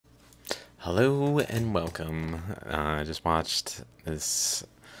Hello and welcome. I just watched this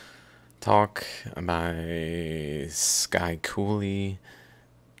talk by Sky Cooley,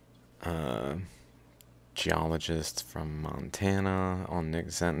 uh, geologist from Montana, on Nick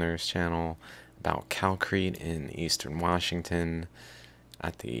Zentner's channel about calcrete in eastern Washington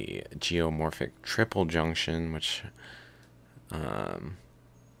at the geomorphic triple junction, which um,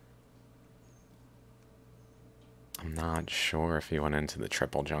 I'm not sure if he went into the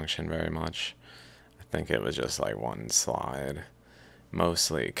triple junction very much. I think it was just like one slide.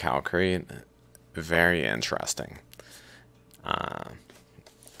 Mostly calcrete. Very interesting. Uh,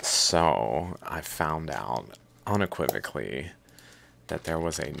 so I found out unequivocally that there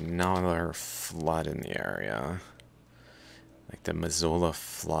was another flood in the area. Like the Missoula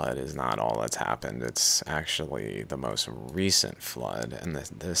flood is not all that's happened. It's actually the most recent flood, and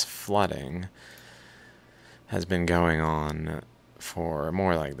this flooding has been going on for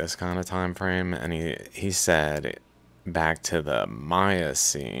more like this kind of time frame. And he said back to the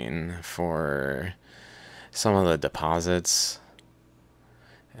Miocene for some of the deposits,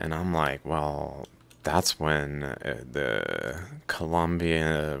 and I'm like, well, that's when the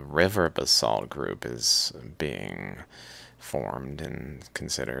Columbia River basalt group is being formed and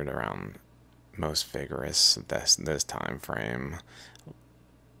considered around most vigorous. This time frame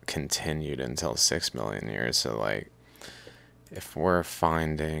continued until 6 million years. So like, if we're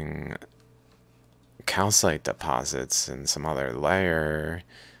finding calcite deposits in some other layer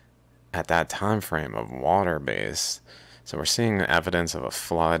at that time frame of water-based, so we're seeing evidence of a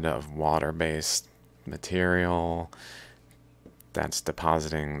flood of water-based material that's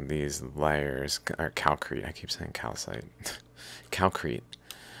depositing these layers, or calcrete. I keep saying calcite. Calcrete.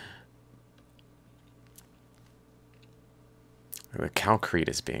 The calcrete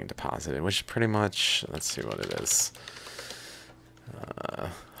is being deposited, which pretty much, let's see what it is.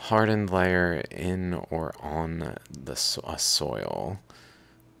 Hardened layer in or on a soil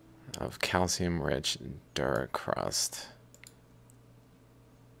of calcium-rich duricrust.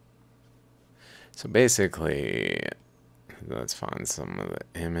 So basically, let's find some of the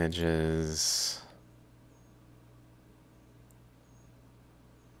images.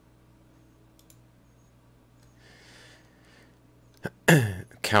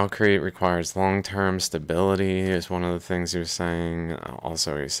 Calcrete requires long-term stability is one of the things he was saying.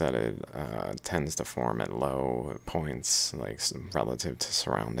 Also, he said it tends to form at low points, like relative to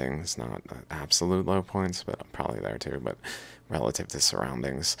surroundings. Not absolute low points, but probably there too, but relative to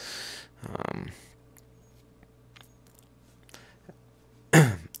surroundings.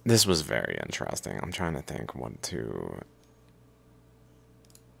 This was very interesting. I'm trying to think what to...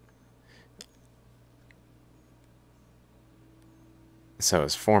 So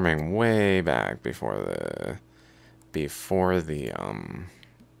it's forming way back before the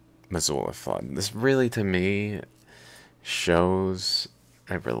Missoula flood. This really, to me, shows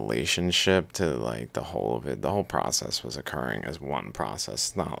a relationship to like the whole of it. The whole process was occurring as one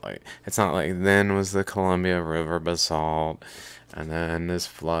process. It's not like then was the Columbia River basalt, and then this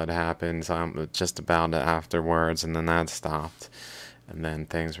flood happened just about afterwards, and then that stopped. And then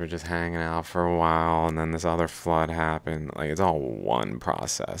things were just hanging out for a while, and then this other flood happened. Like, it's all one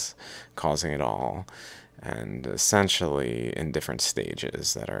process causing it all, and essentially in different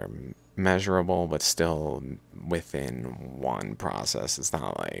stages that are measurable, but still within one process. It's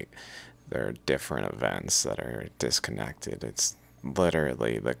not like there are different events that are disconnected. It's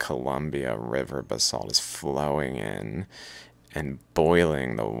literally the Columbia River basalt is flowing in and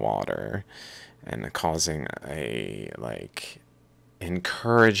boiling the water and causing a, like,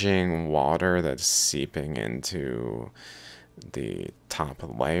 encouraging water that's seeping into the top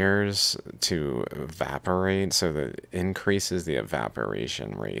layers to evaporate, so that increases the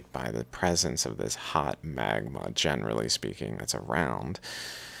evaporation rate by the presence of this hot magma, generally speaking, that's around.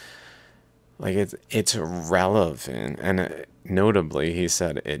 Like, it's relevant, and notably, he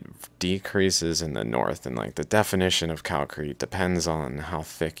said it decreases in the north, and like the definition of calcrete depends on how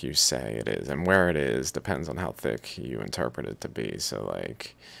thick you say it is, and where it is depends on how thick you interpret it to be. So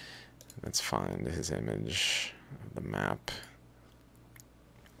like, let's find his image of the map.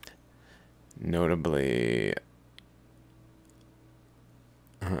 Notably,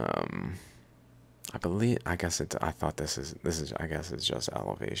 I thought this is, I guess it's just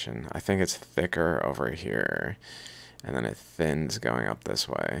elevation. I think it's thicker over here, and then it thins going up this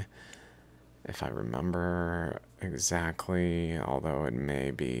way, if I remember exactly, although it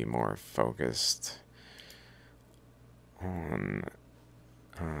may be more focused on,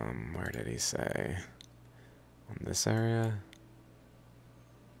 where did he say? On this area?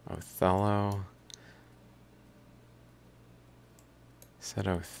 Othello? Said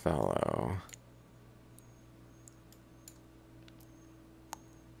Othello.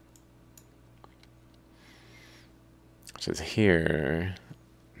 Which is here.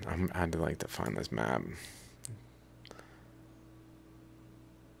 I'd like to find this map.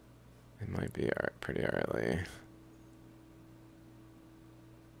 It might be pretty early.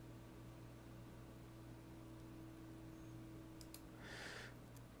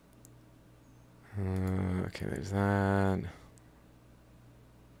 Okay, there's that.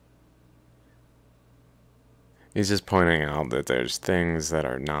 He's just pointing out that there's things that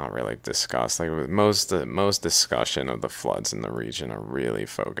are not really discussed. Like most discussion of the floods in the region are really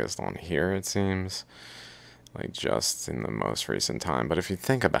focused on here, it seems. Like just in the most recent time. But if you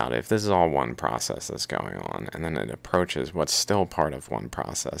think about it, if this is all one process that's going on, and then it approaches what's still part of one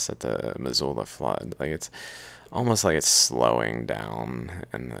process at the Missoula flood, like it's almost like it's slowing down,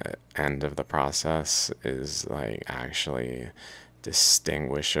 and the end of the process is like actually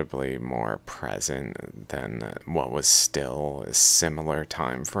distinguishably more present than what was still a similar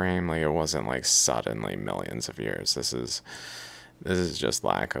time frame. Like it wasn't like suddenly millions of years. This is just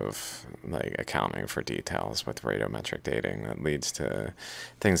lack of like accounting for details with radiometric dating that leads to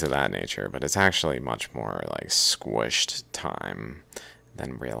things of that nature, but it's actually much more like squished time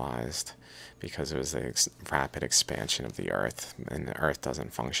than realized because it was the rapid expansion of the Earth, and the Earth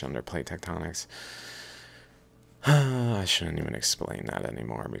doesn't function under plate tectonics. I shouldn't even explain that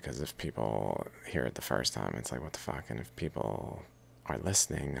anymore, because if people hear it the first time, it's like, what the fuck? And if people are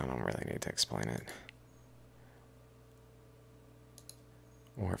listening, I don't really need to explain it.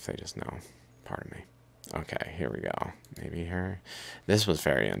 Or if they just know. Pardon me. Okay, here we go. Maybe here. This was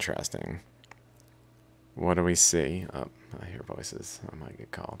very interesting. What do we see? Oh, I hear voices. I might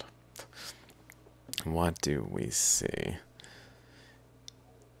get called. What do we see?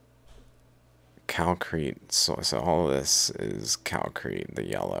 Calcrete. So all of this is calcrete, the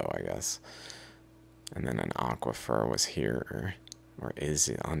yellow, I guess. And then an aquifer was here. Or is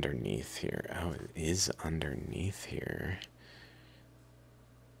it underneath here? Oh, it is underneath here.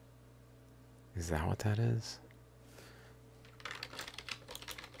 Is that what that is?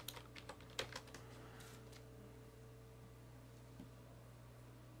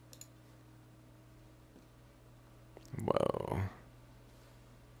 Whoa.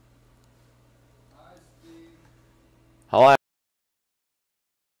 Hello?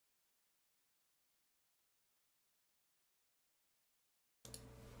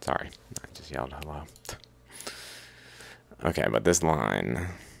 Sorry, I just yelled hello. Okay, but this line.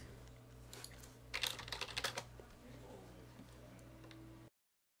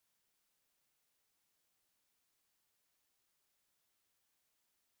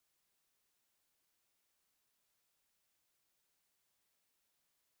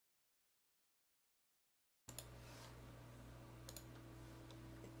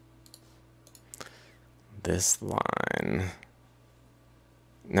 This line.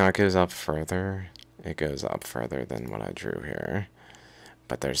 Now it goes up further. It goes up further than what I drew here.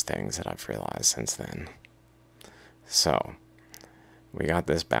 But there's things that I've realized since then. So, we got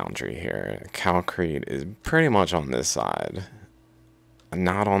this boundary here. Calcrete is pretty much on this side.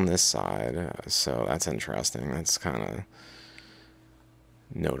 Not on this side. So that's interesting. That's kind of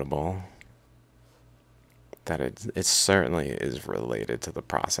notable. That it certainly is related to the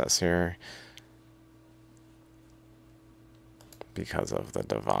process here. Because of the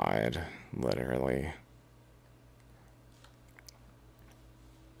divide, literally.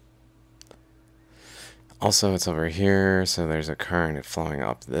 Also, it's over here, so there's a current flowing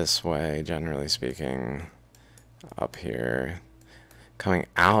up this way, generally speaking, up here. Coming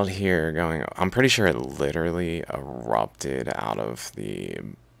out here, going, I'm pretty sure it literally erupted out of the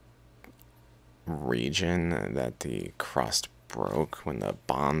region that the crust broke when the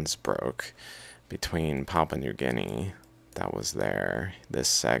bonds broke between Papua New Guinea. That was there. This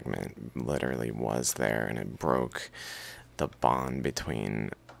segment literally was there, and it broke the bond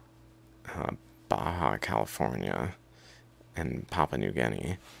between Baja California and Papua New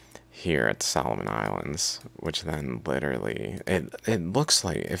Guinea here at the Solomon Islands, which then literally it looks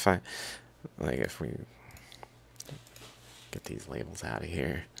like if we get these labels out of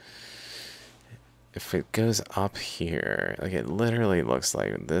here, if it goes up here, like it literally looks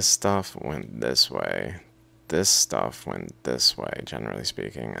like this stuff went this way, this stuff went this way, generally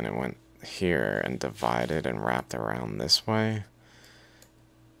speaking, and it went here and divided and wrapped around this way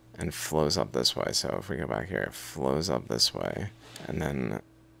and flows up this way. So if we go back here, it flows up this way, and then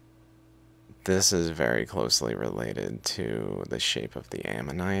this is very closely related to the shape of the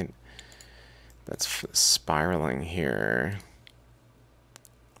ammonite that's spiraling here.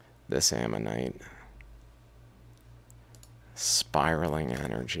 This ammonite spiraling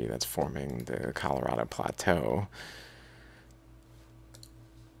energy that's forming the Colorado Plateau.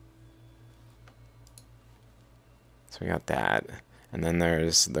 So we got that. And then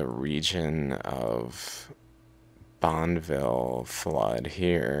there's the region of Bonneville flood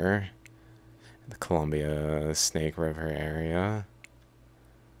here, the Columbia Snake River area.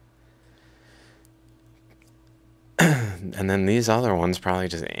 And then these other ones probably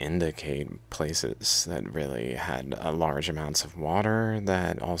just indicate places that really had large amounts of water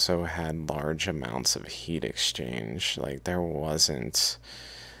that also had large amounts of heat exchange. Like there wasn't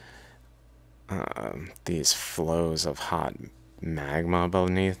these flows of hot magma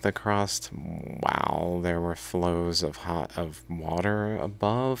beneath the crust while there were flows of water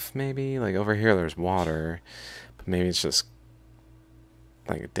above. Maybe like over here there's water, but maybe it's just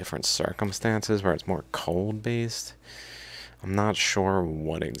like different circumstances where it's more cold based. I'm not sure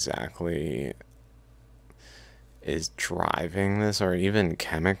what exactly is driving this, or even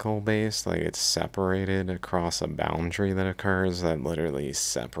chemical based, like it's separated across a boundary that occurs that literally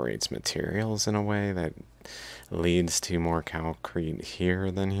separates materials in a way that leads to more calcrete here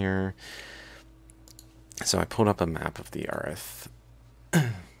than here. So I pulled up a map of the Earth.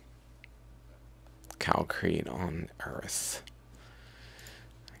 Calcrete on Earth.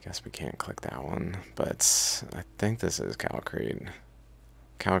 I guess we can't click that one, but I think this is calcrete.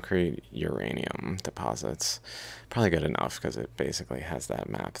 Calcrete uranium deposits. Probably good enough because it basically has that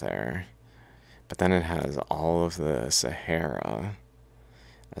map there. But then it has all of the Sahara,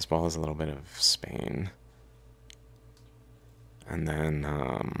 as well as a little bit of Spain. And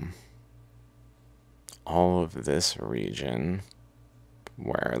then all of this region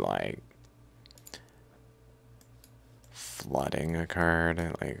where like flooding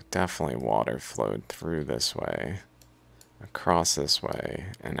occurred, like definitely water flowed through this way, across this way,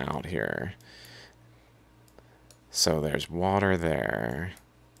 and out here. So there's water there.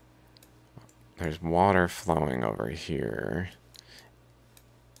 There's water flowing over here.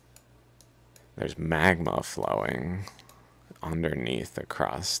 There's magma flowing underneath the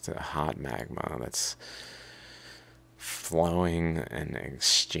crust, a hot magma that's flowing and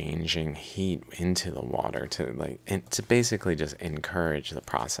exchanging heat into the water to basically just encourage the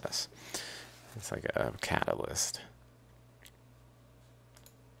process. It's like a catalyst.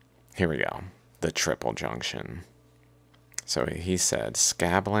 Here we go. The triple junction. So he said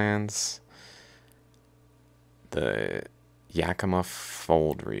Scablands, the Yakima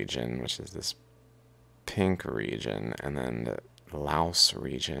Fold region, which is this pink region, and then the Laos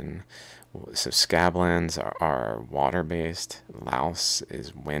region. So Scablands are water-based, Laos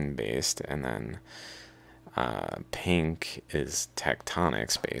is wind-based, and then pink is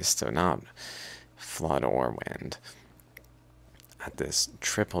tectonics-based, so not flood or wind. At this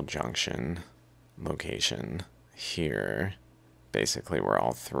triple junction location here, basically where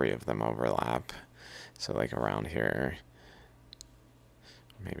all three of them overlap, so like around here,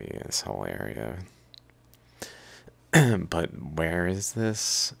 maybe this whole area. But where is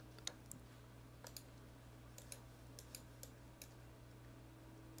this?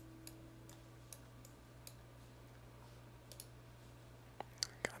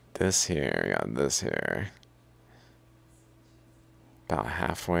 Got this here, got this here. About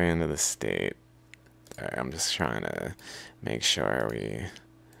halfway into the state. Right, I'm just trying to make sure we...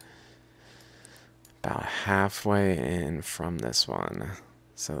 About halfway in from this one.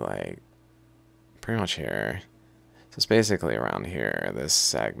 So like, pretty much here. So it's basically around here, this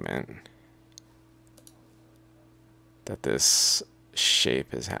segment, that this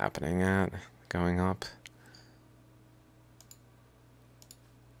shape is happening at, going up.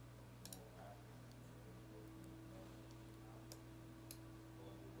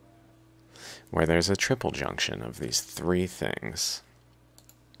 Where there's a triple junction of these three things.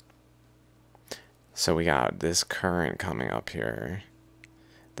 So we got this current coming up here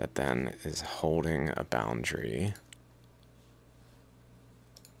that then is holding a boundary.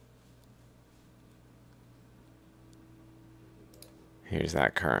 Here's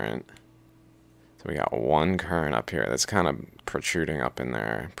that current. So we got one current up here that's kind of protruding up in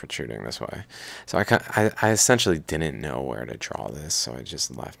there, protruding this way. So I essentially didn't know where to draw this, so I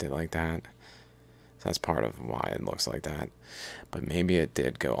just left it like that. So that's part of why it looks like that. But maybe it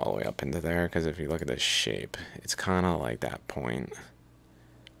did go all the way up into there, because if you look at this shape, it's kind of like that point.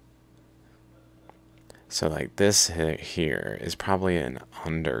 So like this here is probably an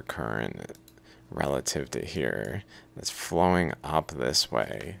undercurrent relative to here that's flowing up this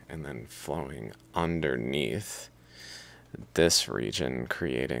way and then flowing underneath this region,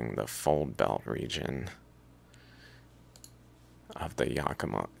 creating the fold belt region of the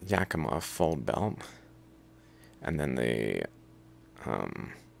Yakima fold belt. And then the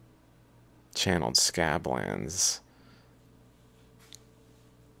channeled scablands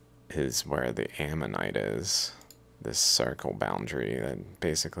is where the ammonite is. This circle boundary that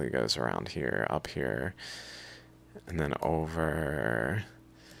basically goes around here, up here, and then over.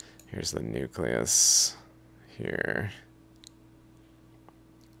 Here's the nucleus here.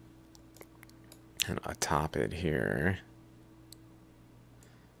 And atop it here,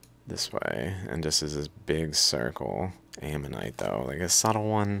 this way, and just as this big circle. Ammonite though, like a subtle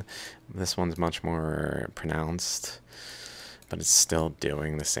one. This one's much more pronounced, but it's still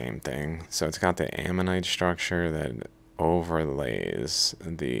doing the same thing. So it's got the ammonite structure that overlays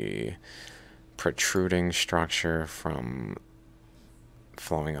the protruding structure from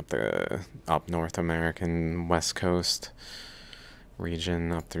flowing up North American West Coast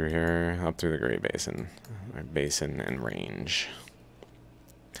region up through here, up through the Great Basin, or basin and range.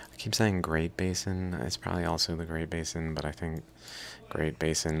 I keep saying Great Basin. It's probably also the Great Basin, but I think Great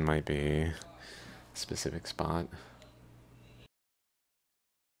Basin might be a specific spot.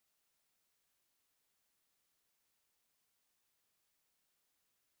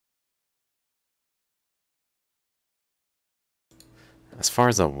 As far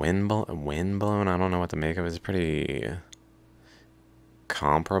as a wind blown, I don't know what to make of it. It's pretty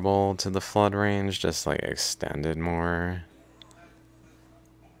comparable to the flood range, just like extended more.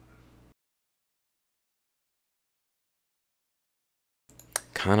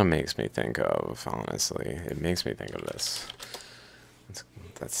 Kind of makes me think of, honestly, it makes me think of this.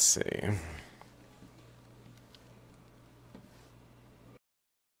 Let's see.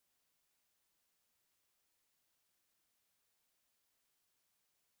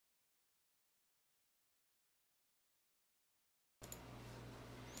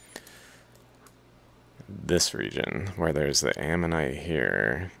 This region, where there's the ammonite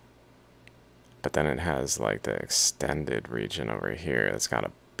here, but then it has like the extended region over here. It's got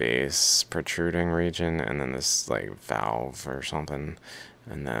a base protruding region, and then this like valve or something,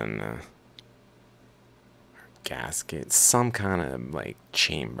 and then gasket, some kind of like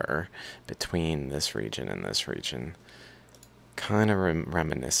chamber between this region and this region. Kind of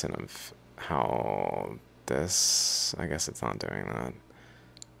reminiscent of how this, I guess it's not doing that,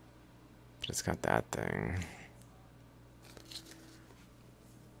 but it's got that thing.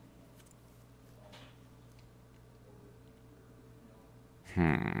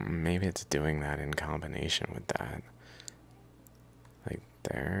 Maybe it's doing that in combination with that. Like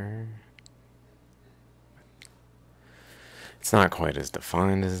there. It's not quite as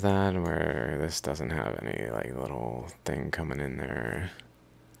defined as that, where this doesn't have any like little thing coming in there.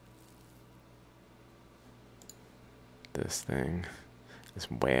 This thing. This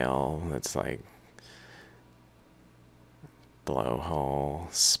whale that's like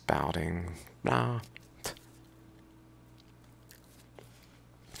blowhole spouting. Nah.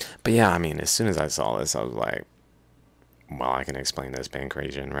 But yeah, I mean, as soon as I saw this, I was like, well, I can explain this bank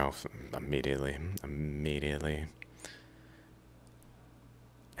region, Ralph, immediately.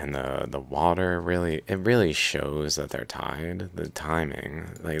 And the water really shows that they're tied. The timing,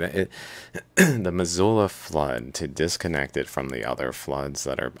 like that, the Missoula flood, to disconnect it from the other floods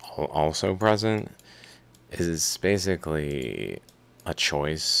that are also present, is basically a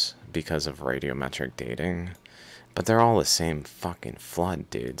choice because of radiometric dating. But they're all the same fucking flood,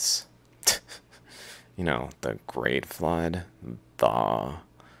 dudes. You know, the Great Flood, the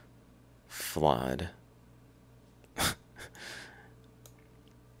Flood.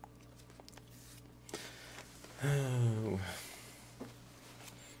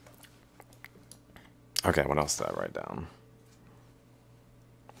 Okay, what else did I write down?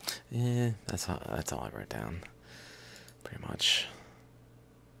 Yeah, that's all I wrote down. Pretty much.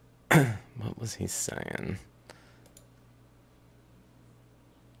 What was he saying?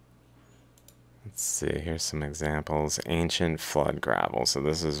 Let's see, here's some examples. Ancient flood gravel. So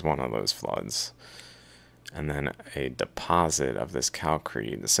this is one of those floods. And then a deposit of this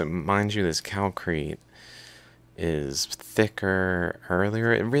calcrete. So mind you, this calcrete is thicker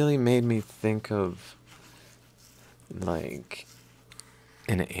earlier. It really made me think of like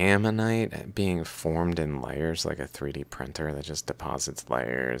an ammonite being formed in layers, like a 3D printer that just deposits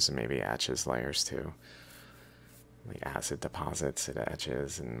layers and maybe etches layers too. Like acid deposits, it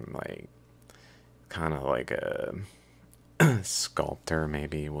etches, and like kind of like a sculptor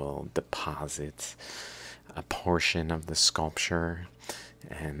maybe will deposit a portion of the sculpture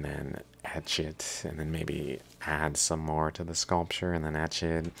and then etch it, and then maybe add some more to the sculpture and then etch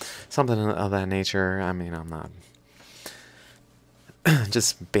it, something of that nature. I mean, I'm not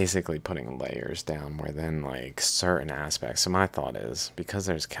just basically putting layers down where then like certain aspects. So my thought is, because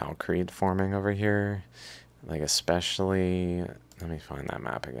there's calcrete forming over here, Like, especially, let me find that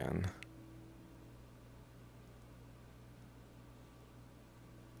map again.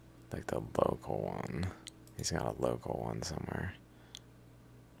 Like the local one. He's got a local one somewhere.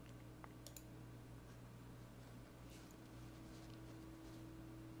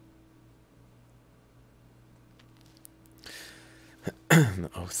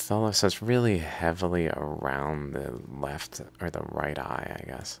 Othello, so it's really heavily around the left, or the right eye, I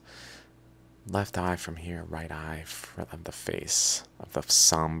guess. Left eye from here, right eye of the face, of the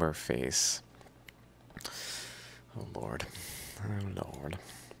somber face. Oh, Lord. Oh, Lord.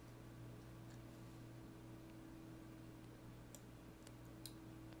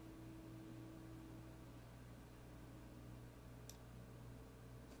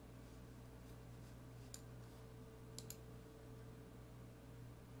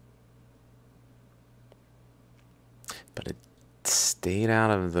 But it stayed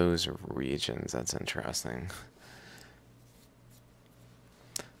out of those regions. That's interesting.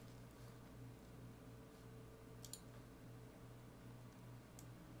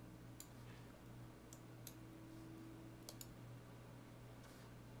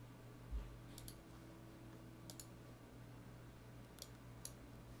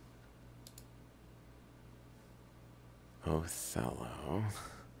 Othello.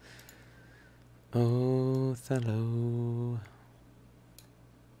 Othello.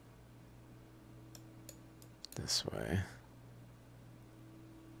 This way.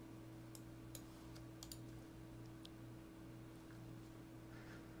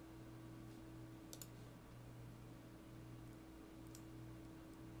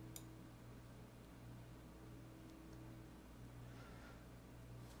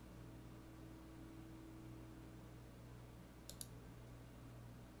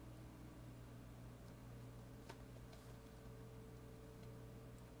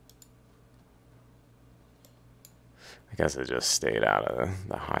 I guess it just stayed out of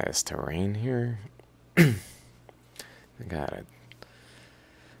the highest terrain here. I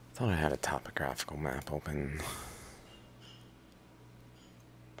thought I had a topographical map open.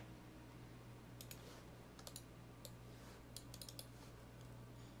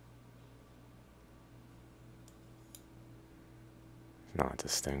 Not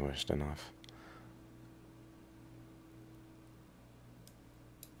distinguished enough.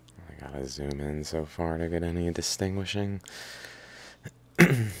 I gotta zoom in so far to get any distinguishing.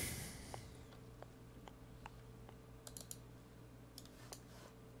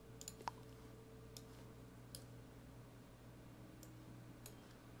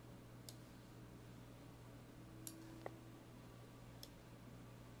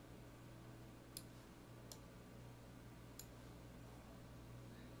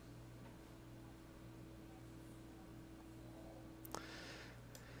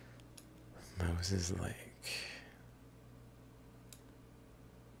 Moses Lake.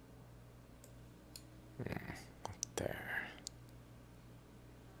 There.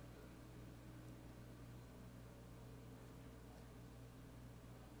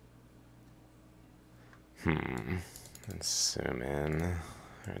 Let's zoom in.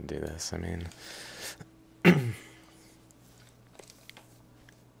 Or do this, I mean.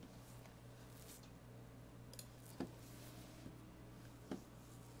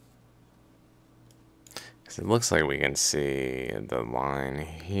 Because it looks like we can see the line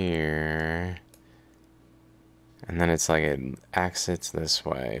here. And then it's like it exits this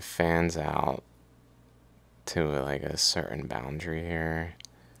way, fans out to like a certain boundary here.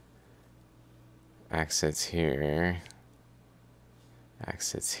 Exits here.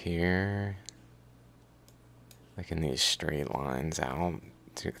 Exits here. Like in these straight lines out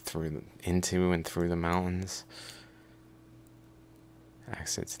into and through the mountains.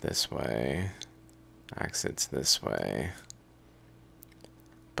 Exits this way. Exits this way.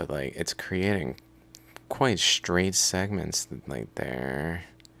 But like it's creating quite straight segments like there.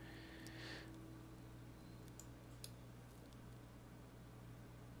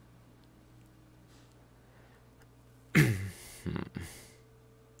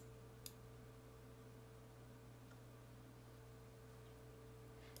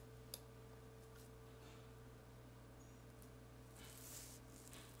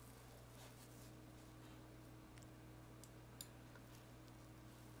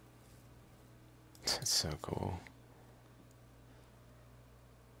 It's so cool.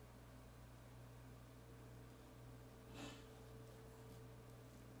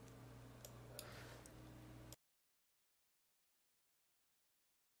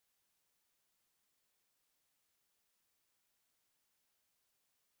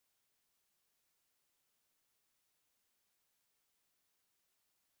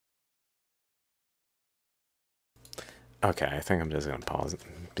 Okay, I think I'm just gonna pause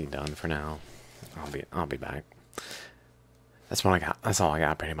and be done for now. I'll be back. That's what I got. That's all I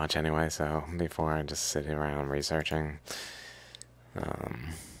got pretty much anyway. So before I just sit around researching,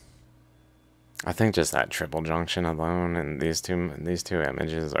 I think just that triple junction alone and these two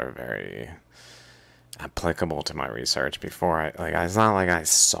images are very applicable to my research. Before it's not like I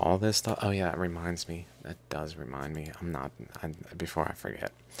saw this stuff. Oh yeah, it reminds me. That does remind me. Before I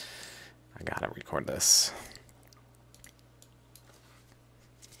forget, I gotta record this.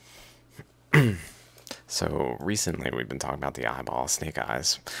 So recently we've been talking about the eyeball snake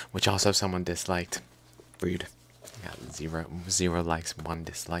eyes, which also someone disliked. Rude. Got zero likes, one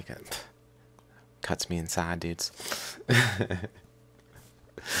dislike. It cuts me inside, dudes.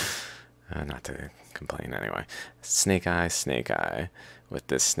 Not to complain anyway. Snake eye with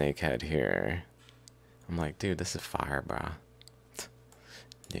this snake head here. I'm like, dude, this is fire, brah.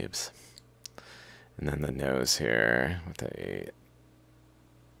 Noobs. And then the nose here with a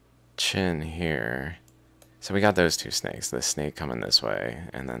chin here. So we got those two snakes, the snake coming this way,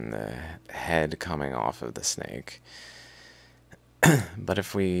 and then the head coming off of the snake. But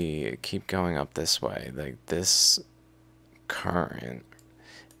if we keep going up this way, like this current,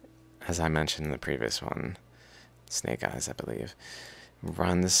 as I mentioned in the previous one, snake eyes, I believe,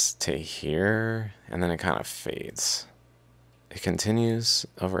 runs to here, and then it kind of fades. It continues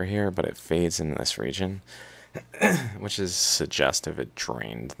over here, but it fades in this region, which is suggestive it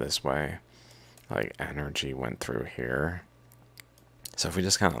drained this way. Like energy went through here. So if we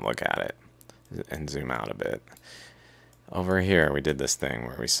just kind of look at it and zoom out a bit, over here we did this thing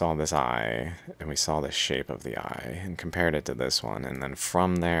where we saw this eye and we saw the shape of the eye and compared it to this one, and then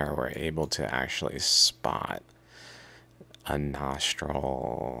from there we're able to actually spot a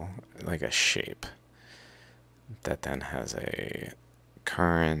nostril, like a shape that then has a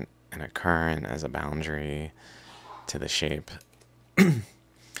current and a current as a boundary to the shape.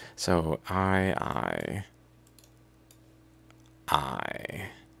 So I,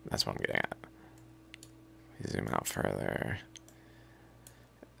 that's what I'm getting at. Zoom out further.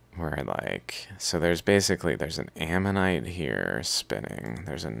 Where so there's an ammonite here spinning.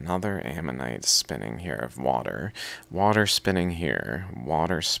 There's another ammonite spinning here of water. Water spinning here.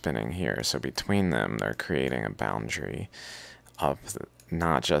 Water spinning here. So between them, they're creating a boundary up,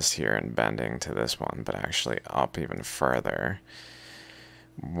 not just here and bending to this one, but actually up even further.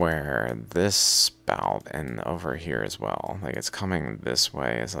 Where this spout and over here as well, like it's coming this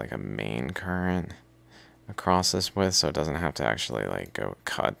way as like a main current across this width, so it doesn't have to actually like go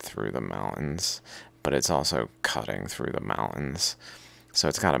cut through the mountains, but it's also cutting through the mountains. So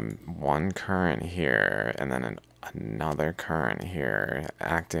it's got one current here and then another current here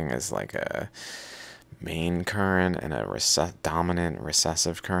acting as like a main current and a dominant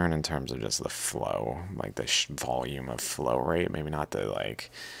recessive current in terms of just the flow, like the volume of flow rate, maybe not the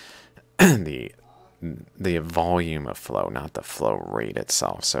like the volume of flow, not the flow rate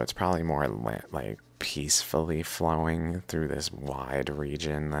itself. So it's probably more like peacefully flowing through this wide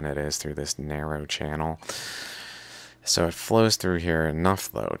region than it is through this narrow channel. So it flows through here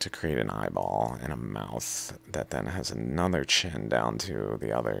enough though to create an eyeball and a mouth that then has another chin down to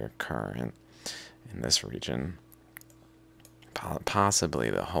the other current in this region. Possibly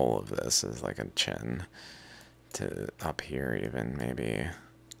the whole of this is like a chin to up here even, maybe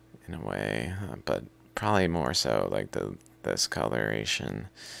in a way, but probably more so like this coloration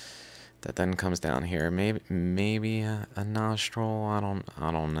that then comes down here. Maybe a nostril. I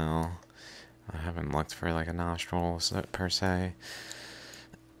don't know. I haven't looked for like a nostril per se.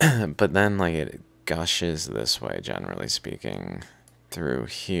 But then like it gushes this way, generally speaking, through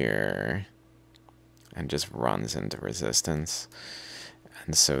here and just runs into resistance.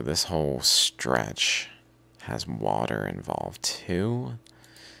 And so this whole stretch has water involved too.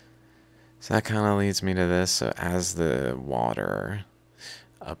 So that kind of leads me to this. So as the water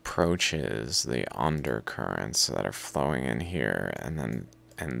approaches the undercurrents that are flowing in here and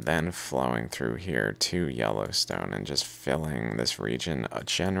then flowing through here to Yellowstone and just filling this region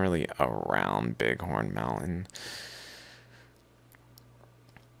generally around Bighorn Mountain.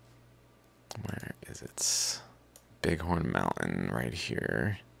 Where is it? Bighorn Mountain right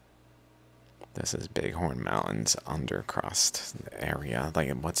here. This is Bighorn Mountain's undercrust area.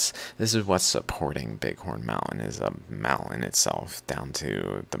 Like this is what's supporting Bighorn Mountain is a mountain itself down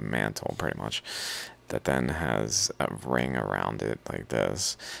to the mantle pretty much that then has a ring around it like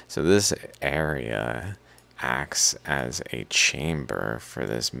this. So this area acts as a chamber for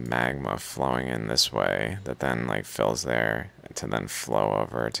this magma flowing in this way that then like fills there to then flow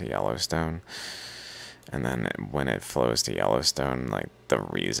over to Yellowstone. And then when it flows to Yellowstone, like the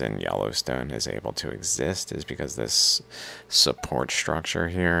reason Yellowstone is able to exist is because this support structure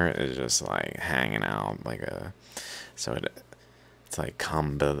here is just like hanging out like a, so it's like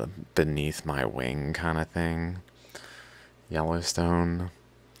come beneath my wing kind of thing. Yellowstone.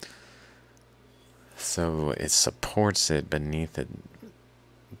 So it supports it beneath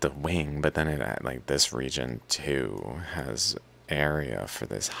the wing, but then it, like this region too has area for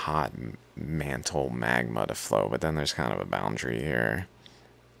this hot mantle magma to flow, but then there's kind of a boundary here,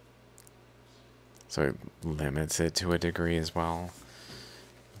 so it limits it to a degree as well.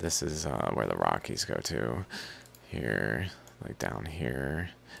 This is where the Rockies go to here, like down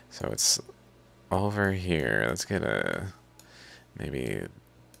here, so it's over here. Let's get a maybe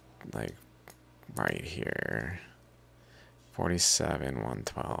like right here, 47,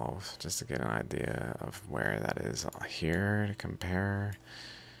 112, just to get an idea of where that is here to compare.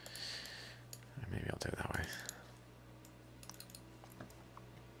 Maybe I'll do it that way.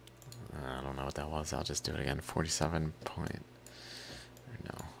 I don't know what that was. I'll just do it again. 47 point.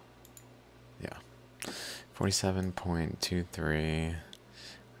 No. Yeah. 47.23.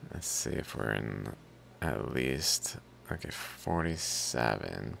 Let's see if we're in at least. Okay,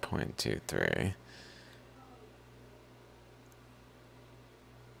 47.23.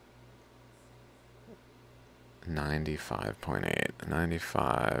 $95.8.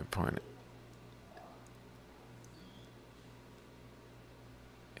 95.8.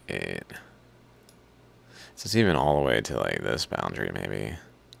 So it's even all the way to like this boundary,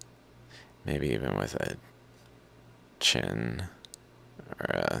 maybe even with a chin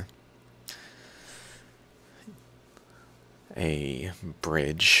or a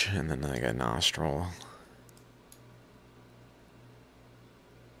bridge and then like a nostril.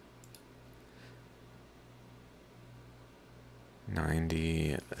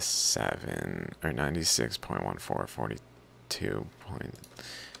 $97 or 96.14,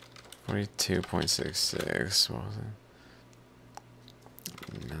 42.66. What was it?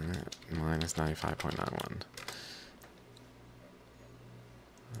 Minus 95.91.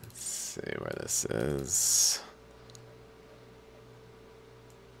 Let's see where this is.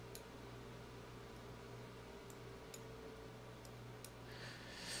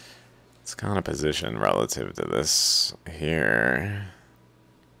 It's kind of positioned relative to this here.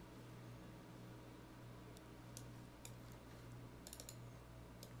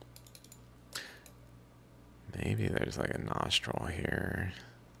 Maybe there's like a nostril here.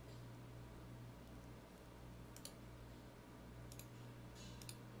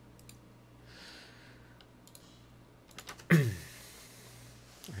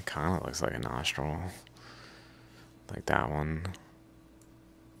 It kind of looks like a nostril, like that one.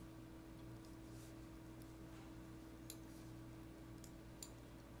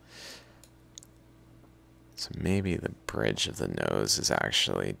 So maybe the bridge of the nose is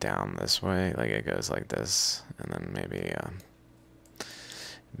actually down this way, like it goes like this, and then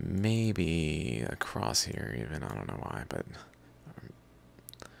maybe across here even, I don't know why, but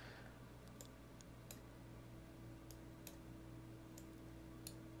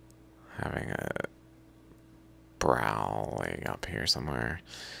having a brow like up here somewhere.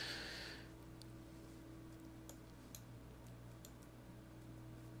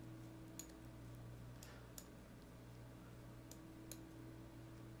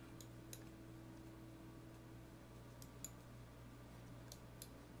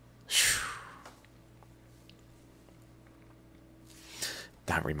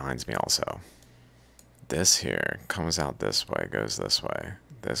 That reminds me also, this here comes out this way, goes this way.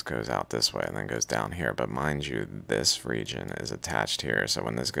 This goes out this way and then goes down here. But mind you, this region is attached here. So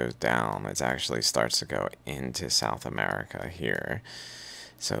when this goes down, it actually starts to go into South America here.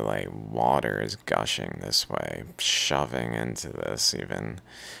 So like water is gushing this way, shoving into this even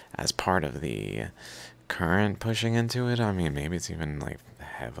as part of the current pushing into it. I mean, maybe it's even like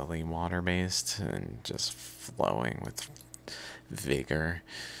heavily water-based and just flowing with vigor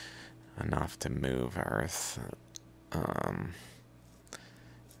enough to move Earth,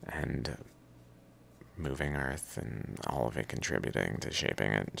 and moving Earth and all of it contributing to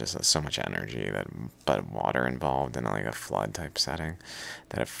shaping it. Just so much energy that, but water involved in like a flood type setting,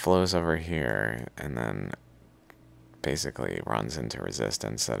 that it flows over here and then basically runs into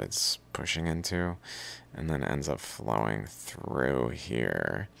resistance that it's pushing into, and then ends up flowing through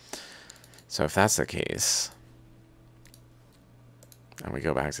here. So if that's the case, and we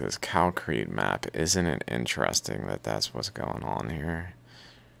go back to this Calcrete map, isn't it interesting that that's what's going on here?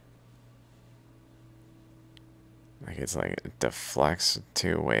 Like it's like it deflects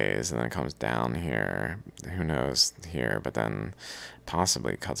two ways and then it comes down here. Who knows here, but then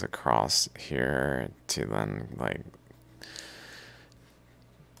possibly cuts across here to then like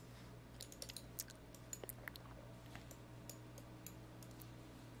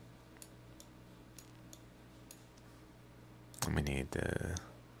we need the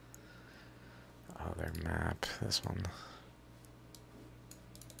other map, this one.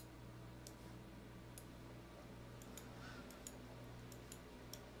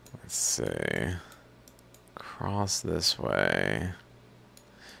 Let's see. Cross this way,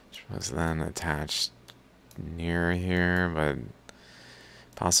 which was then attached near here, but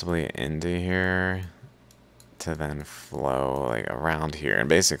possibly into here to then flow like around here and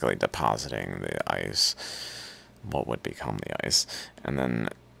basically depositing the ice, what would become the ice, and then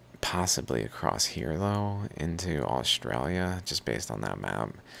possibly across here though into Australia, just based on that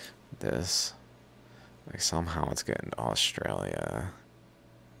map. This, like somehow it's getting to Australia.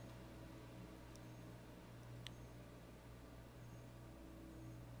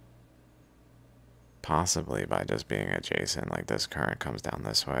 Possibly by just being adjacent, like this current comes down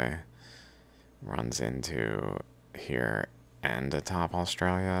this way, runs into here and atop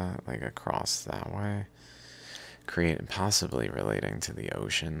Australia, like across that way, possibly relating to the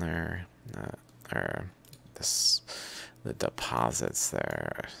ocean there, or this, the deposits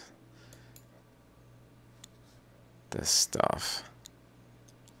there, this stuff,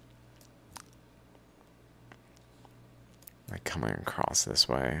 like coming across this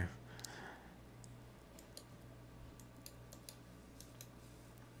way.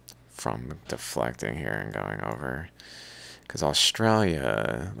 From deflecting here and going over. Because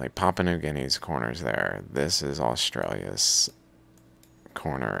Australia, like Papua New Guinea's corner's there. This is Australia's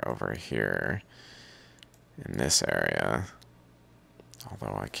corner over here in this area.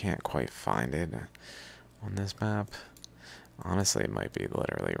 Although I can't quite find it on this map. Honestly, it might be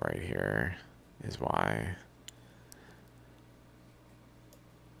literally right here is why.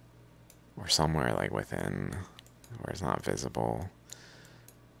 Or somewhere like within where it's not visible.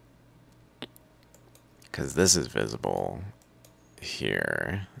 Because this is visible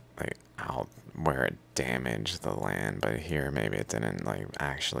here, like out where it damaged the land, but here maybe it didn't like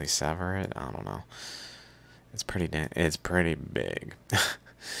actually sever it. I don't know. It's pretty big.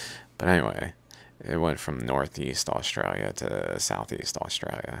 But anyway, it went from northeast Australia to southeast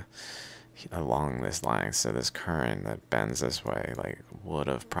Australia along this line. So this current that bends this way, like, would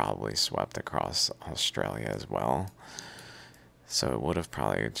have probably swept across Australia as well. So it would have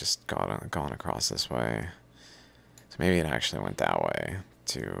probably just gone across this way. So maybe it actually went that way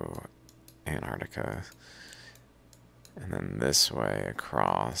to Antarctica. And then this way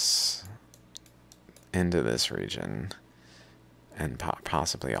across into this region. And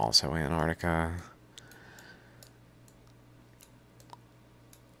possibly also Antarctica.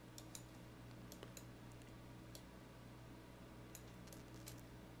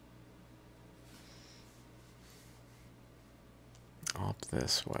 Up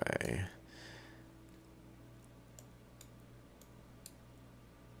this way.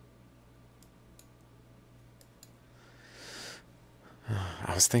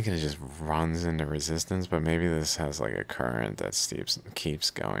 I was thinking it just runs into resistance, but maybe this has like a current that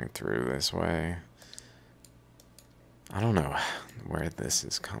keeps going through this way. I don't know where this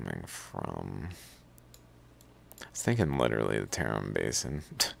is coming from. I was thinking literally the Tarim Basin.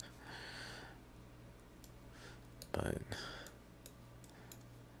 But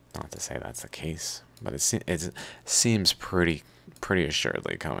not to say that's the case, but it seems pretty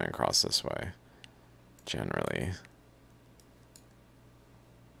assuredly coming across this way, generally.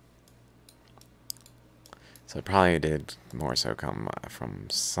 So it probably did more so come from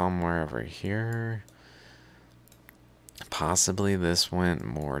somewhere over here. Possibly this went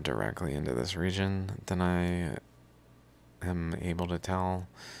more directly into this region than I am able to tell.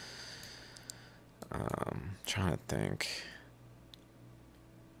 Trying to think.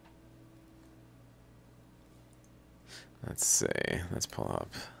 Let's see. Let's pull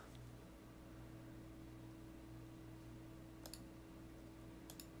up.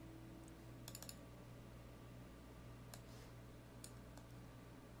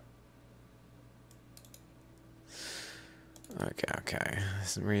 Okay.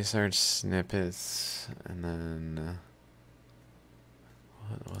 Research snippets, and then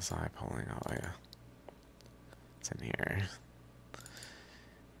what was I pulling up? Oh, yeah. It's in here.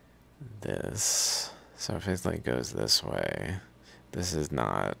 This. So if it like goes this way, this is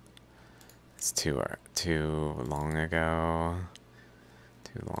not. It's too long ago.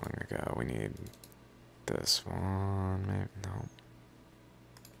 Too long ago. We need this one. Maybe no.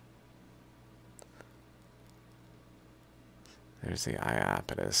 There's the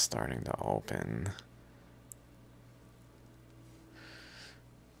Iapetus starting to open.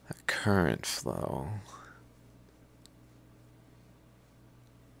 The current flow.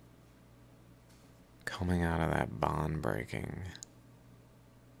 Coming out of that bond breaking.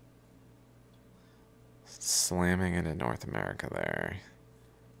 Slamming into North America there.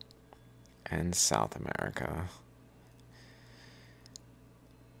 And South America.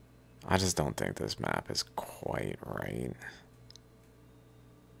 I just don't think this map is quite right.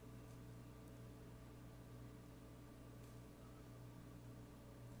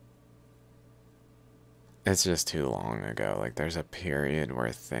 It's just too long ago. Like, there's a period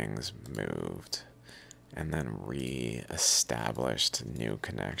where things moved and then re-established new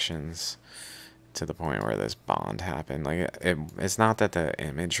connections to the point where this bond happened. Like, it's not that the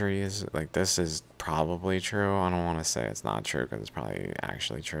imagery is, like, this is probably true. I don't want to say it's not true because it's probably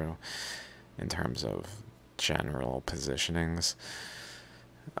actually true in terms of general positionings.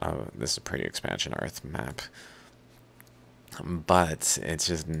 This is a pre-expansion Earth map. But it's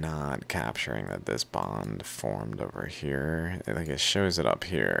just not capturing that this bond formed over here. Like, it shows it up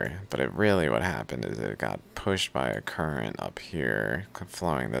here, but it really, what happened is it got pushed by a current up here,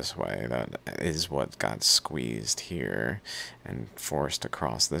 flowing this way. That is what got squeezed here and forced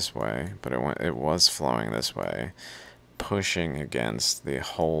across this way. But it was flowing this way, pushing against the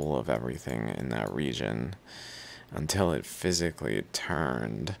whole of everything in that region until it physically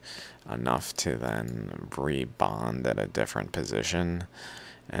turned enough to then re-bond at a different position,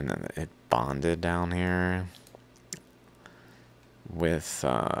 and then it bonded down here with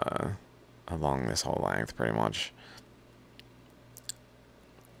along this whole length pretty much.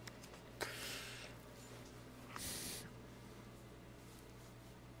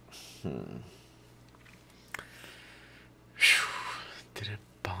 Did it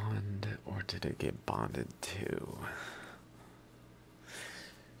bond or did it get bonded to?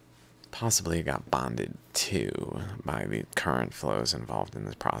 Possibly it got bonded to by the current flows involved in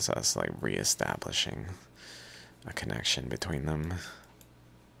this process, like re-establishing a connection between them.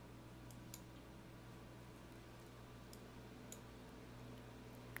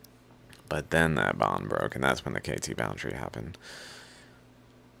 But then that bond broke, and that's when the KT boundary happened.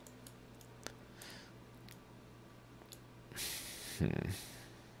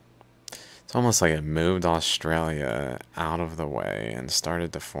 It's almost like it moved Australia out of the way and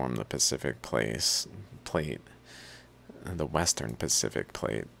started to form the Pacific plate, the Western Pacific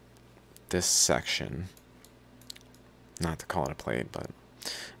plate. This section, not to call it a plate, but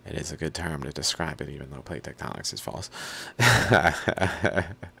it is a good term to describe it, even though plate tectonics is false.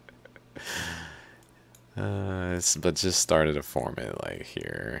 But just started to form it like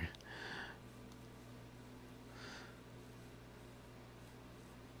here.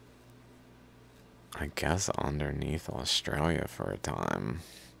 I guess underneath Australia for a time.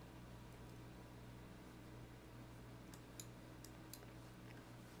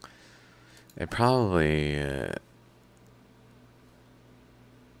 It probably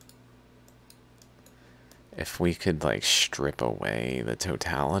if we could like strip away the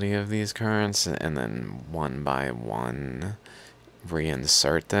totality of these currents and then one by one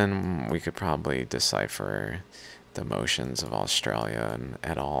reinsert them, we could probably decipher the motions of Australia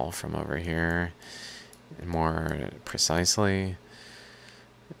at all from over here more precisely,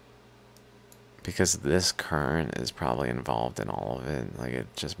 because this current is probably involved in all of it. Like, it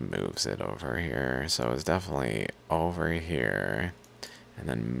just moves it over here, so it's definitely over here and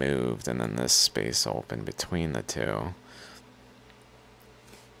then moved, and then this space opened between the two.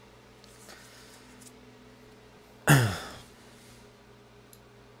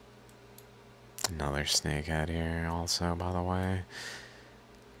 Another snakehead here also, by the way.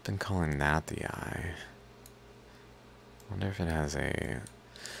 Been calling that the eye. Wonder if it has a...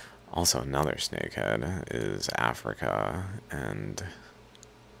 Also, another snakehead is Africa and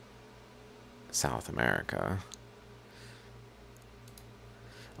South America.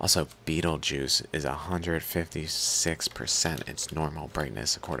 Also, Betelgeuse is 156% its normal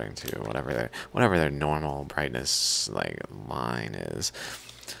brightness, according to whatever their normal brightness like line is.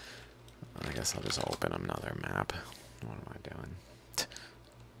 I guess I'll just open another map. What am I doing?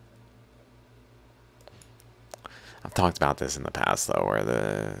 I've talked about this in the past, though, where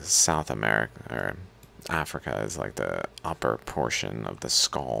the South America, or Africa, is like the upper portion of the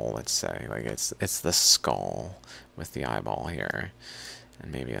skull, let's say. Like, it's the skull with the eyeball here,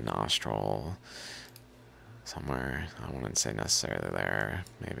 and maybe a nostril somewhere. I wouldn't say necessarily there.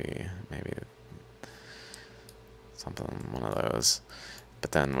 Maybe something, one of those.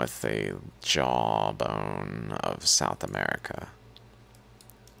 But then with the jawbone of South America.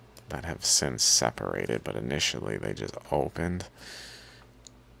 that have since separated, but initially they just opened.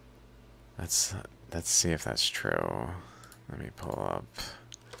 Let's see if that's true. Let me pull up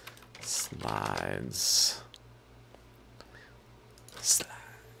slides.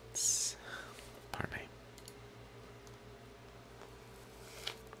 Slides. Pardon me.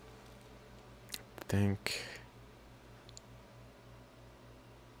 I think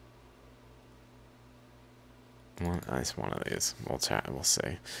it's one of these. We'll chat. We'll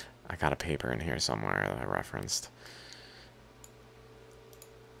see. I got a paper in here somewhere that I referenced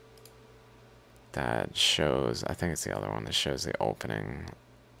that shows. I think it's the other one that shows the opening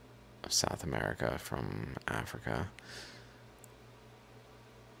of South America from Africa.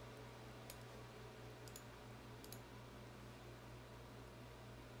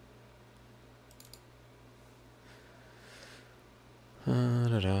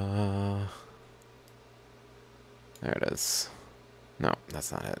 Da-da-da. There it is. No,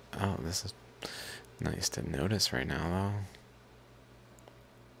 that's not it. Oh, this is nice to notice right now, though.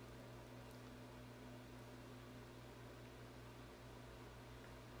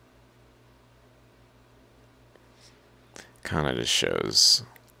 Kind of just shows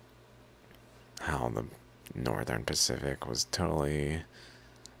how the Northern Pacific was totally,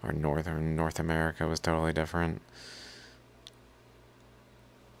 or Northern North America was totally different.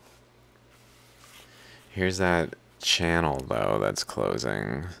 Here's that channel, though, that's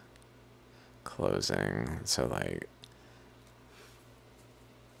closing. So, like,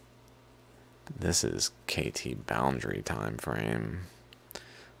 this is KT boundary time frame.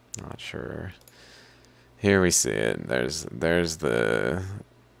 Not sure. Here we see it. There's the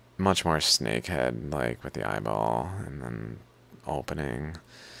much more snakehead, like with the eyeball, and then opening,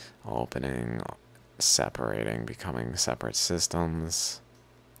 separating, becoming separate systems.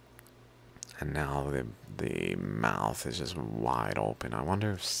 And now the mouth is just wide open. I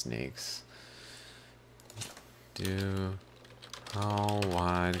wonder if snakes do. How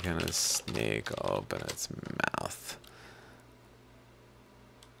wide can a snake open its mouth?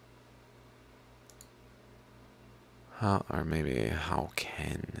 Or maybe how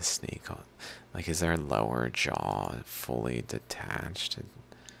can a snake, like, is their lower jaw fully detached?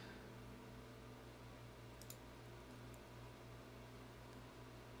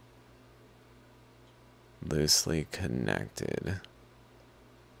 Loosely connected.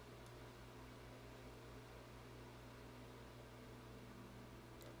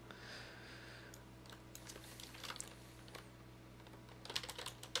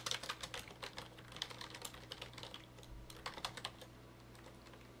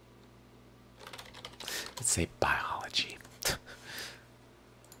 Let's say biology.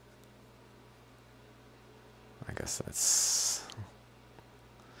 I guess that's...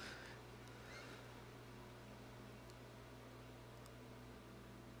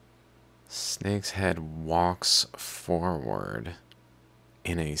 Snake's head walks forward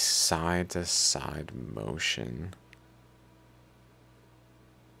in a side-to-side motion.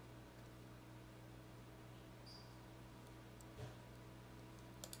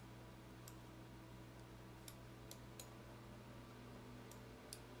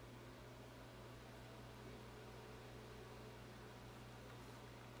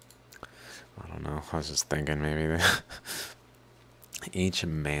 I don't know. I was just thinking maybe that each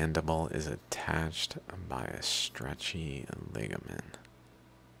mandible is attached by a stretchy ligament.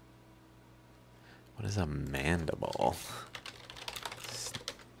 What is a mandible?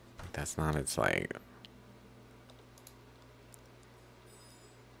 That's not its, like...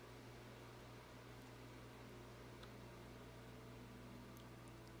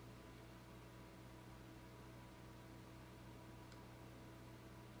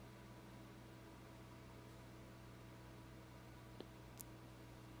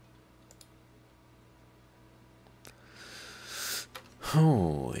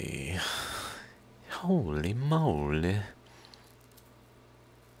 Holy moly.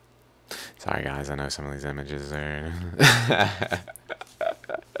 Sorry guys, I know some of these images are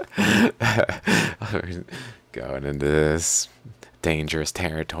going into this dangerous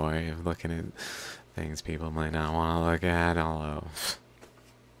territory of looking at things people might not want to look at, although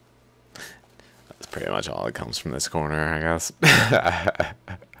that's pretty much all that comes from this corner, I guess.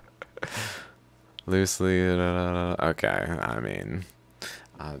 Loosely, okay, I mean,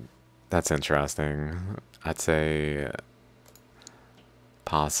 that's interesting. I'd say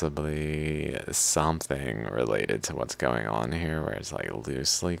possibly something related to what's going on here, where it's like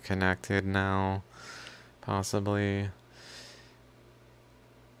loosely connected now, possibly.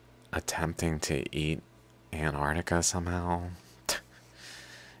 Attempting to eat Antarctica somehow.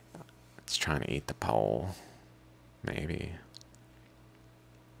 It's trying to eat the pole, maybe.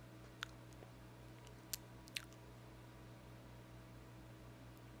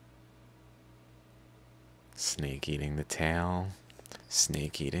 Snake eating the tail,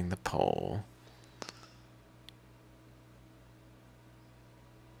 snake eating the pole.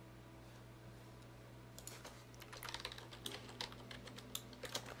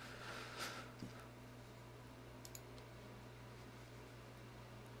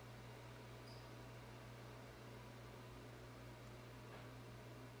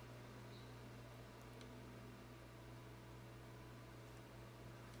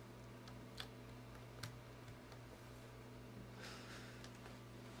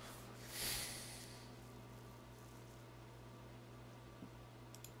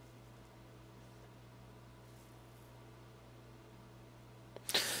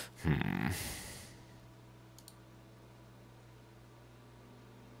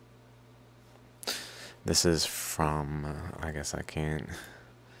 This is from, I guess I can't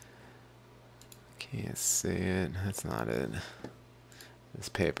see it. That's not it. This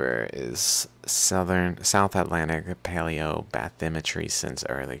paper is South Atlantic Paleobathymetry since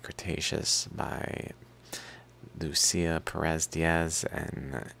early Cretaceous by Lucia Perez Diaz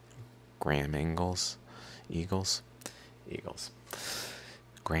and Graham Eagles.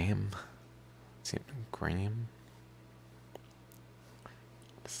 Graham? Graham?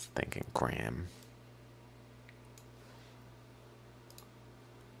 Just thinking Graham.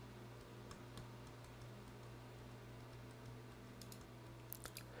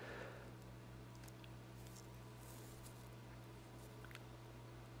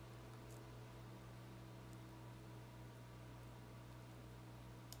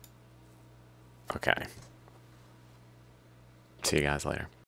 Okay. See you guys later.